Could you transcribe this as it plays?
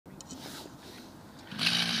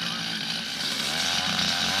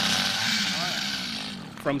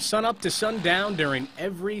From sunup to sundown during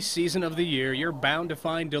every season of the year, you're bound to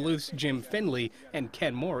find Duluth's Jim Finley and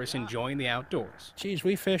Ken Morris enjoying the outdoors. Geez,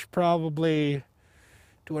 we fish probably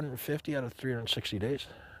 250 out of 360 days.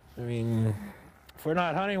 I mean, if we're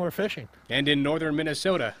not hunting, we're fishing. And in northern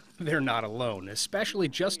Minnesota, they're not alone, especially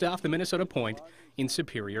just off the Minnesota Point in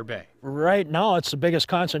Superior Bay. Right now, it's the biggest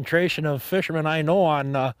concentration of fishermen I know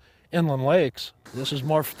on inland lakes. There's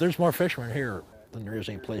more fishermen here than there is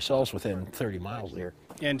any place else within 30 miles here.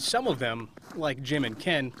 And some of them, like Jim and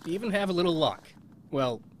Ken, even have a little luck.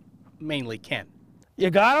 Well, mainly Ken. You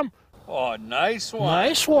got him? Oh, nice one.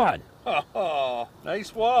 Nice one. Oh,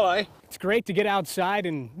 nice walleye. It's great to get outside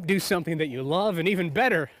and do something that you love, and even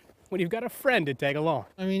better when you've got a friend to tag along.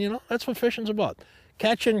 I mean, you know, that's what fishing's about.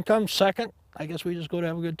 Catching comes second. I guess we just go to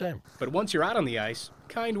have a good time. But once you're out on the ice,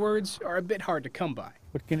 kind words are a bit hard to come by.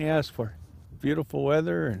 What can you ask for? Beautiful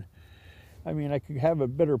weather, and I mean, I could have a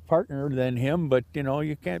better partner than him, but, you know,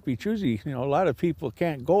 you can't be choosy. You know, a lot of people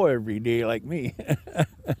can't go every day like me.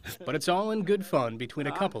 But it's all in good fun between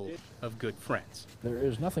a couple of good friends. There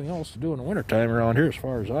is nothing else to do in the wintertime around here as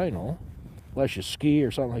far as I know, unless you ski or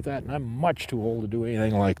something like that, and I'm much too old to do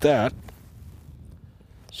anything like that.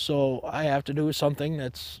 So I have to do something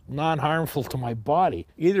that's non-harmful to my body.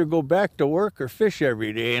 Either go back to work or fish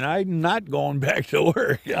every day, and I'm not going back to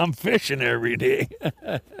work. I'm fishing every day.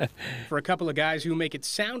 For a couple of guys who make it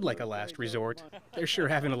sound like a last resort, they're sure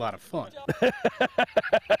having a lot of fun.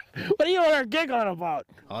 What are you on our gig on about?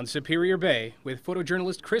 On Superior Bay, with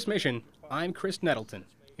photojournalist Chris Misun, I'm Chris Nettleton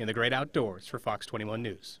in the great outdoors for Fox 21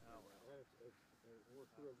 News.